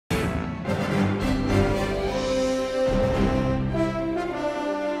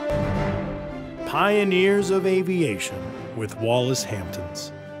Pioneers of Aviation with Wallace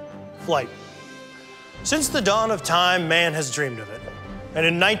Hamptons. Flight. Since the dawn of time, man has dreamed of it. And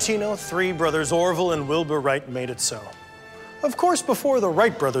in 1903, brothers Orville and Wilbur Wright made it so. Of course, before the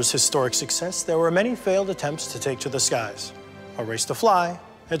Wright brothers' historic success, there were many failed attempts to take to the skies. A race to fly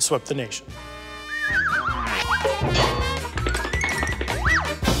had swept the nation.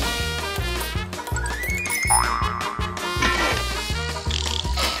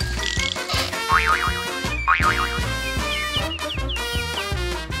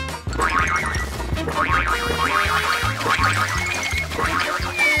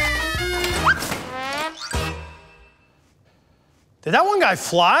 Did that one guy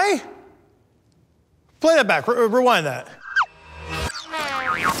fly? Play that back, rewind that.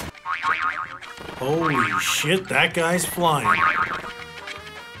 Holy shit, that guy's flying.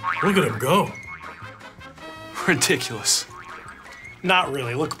 Look at him go. Ridiculous. Not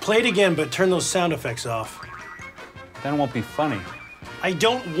really. Look, play it again, but turn those sound effects off. Then it won't be funny. I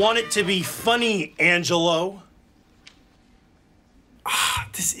don't want it to be funny, Angelo. Ah,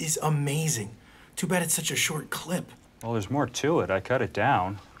 this is amazing. Too bad it's such a short clip. Well, there's more to it. I cut it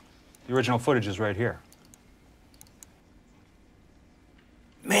down. The original footage is right here.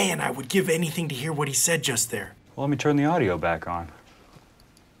 Man, I would give anything to hear what he said just there. Well, let me turn the audio back on.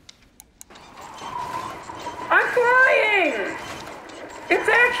 I'm flying! It's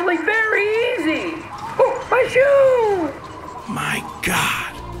actually very easy! Oh, my shoe! My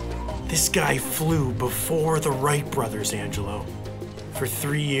God. This guy flew before the Wright brothers, Angelo. For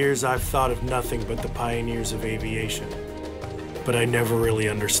 3 years, I've thought of nothing but the pioneers of aviation. But I never really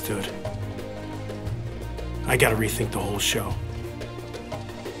understood. I gotta rethink the whole show.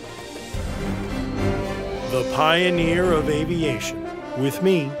 The Pioneer of Aviation, with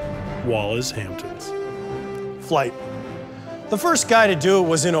me, Wallace Hamptons. Flight. The first guy to do it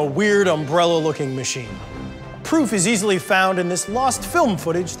was in a weird umbrella-looking machine. Proof is easily found in this lost film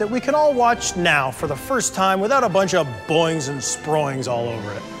footage that we can all watch now for the first time without a bunch of boings and sproings all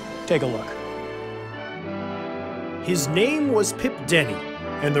over it. Take a look. His name was Pip Denny,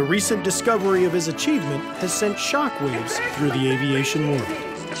 and the recent discovery of his achievement has sent shockwaves through the aviation world.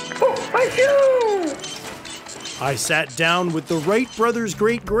 Oh, my shoe! I sat down with the Wright brothers'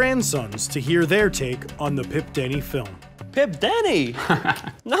 great-grandsons to hear their take on the Pip Denny film. Pip Denny?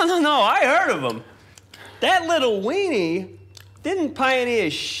 No, I heard of him. That little weenie didn't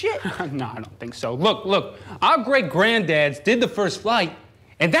pioneer shit. No, I don't think so. Look, our great-granddads did the first flight,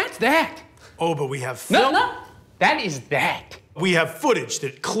 and that's that. Oh, but we have film? No, that is that. We have footage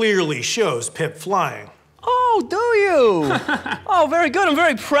that clearly shows Pip flying. Oh, do you? Oh, very good. I'm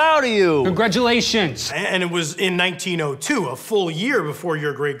very proud of you. Congratulations. And it was in 1902, a full year before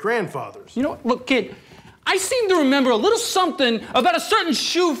your great-grandfathers. You know what? Look, kid, I seem to remember a little something about a certain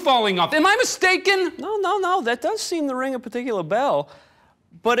shoe falling off. Am I mistaken? No. That does seem to ring a particular bell.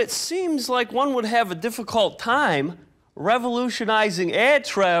 But it seems like one would have a difficult time revolutionizing air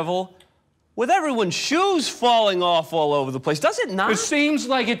travel with everyone's shoes falling off all over the place. Does it not? It seems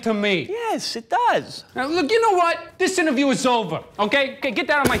like it to me. Yes, it does. Now, look, you know what? This interview is over, okay? Okay, get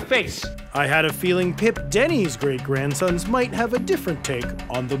that out of my face. I had a feeling Pip Denny's great-grandsons might have a different take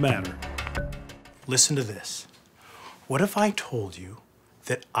on the matter. Listen to this. What if I told you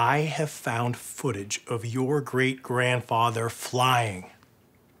that I have found footage of your great-grandfather flying?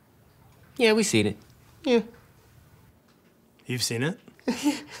 Yeah, we've seen it. Yeah. You've seen it?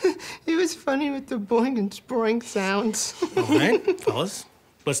 It was funny with the boing and sproing sounds. All right, fellas,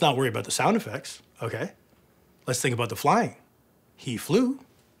 let's not worry about the sound effects, okay? Let's think about the flying. He flew.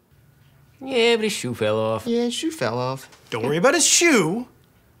 Yeah, but his shoe fell off. Yeah, his shoe fell off. Don't worry about his shoe.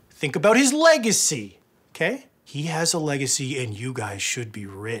 Think about his legacy, okay? He has a legacy, and you guys should be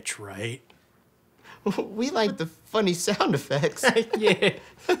rich, right? We like the funny sound effects. Yeah.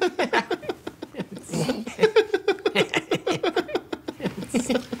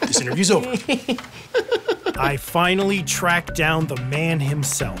 This interview's over. I finally tracked down the man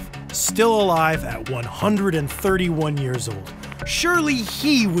himself, still alive at 131 years old. Surely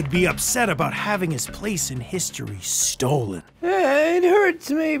he would be upset about having his place in history stolen. It hurts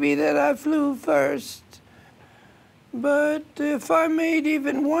maybe that I flew first. But if I made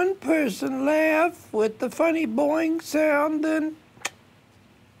even one person laugh with the funny boing sound, then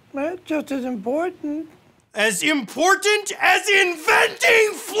that's just as important. As important as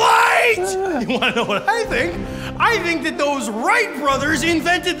inventing flight! You wanna know what I think? I think that those Wright brothers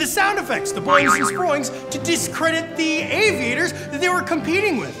invented the sound effects, the boings and sproings, to discredit the aviators that they were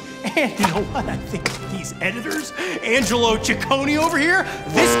competing with. And you know what? I think these editors, Angelo Ciccone over here,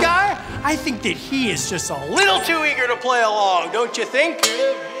 this guy, I think that he is just a little too eager to play along, don't you think?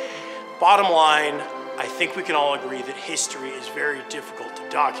 Bottom line, I think we can all agree that history is very difficult to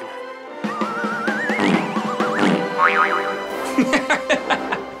document.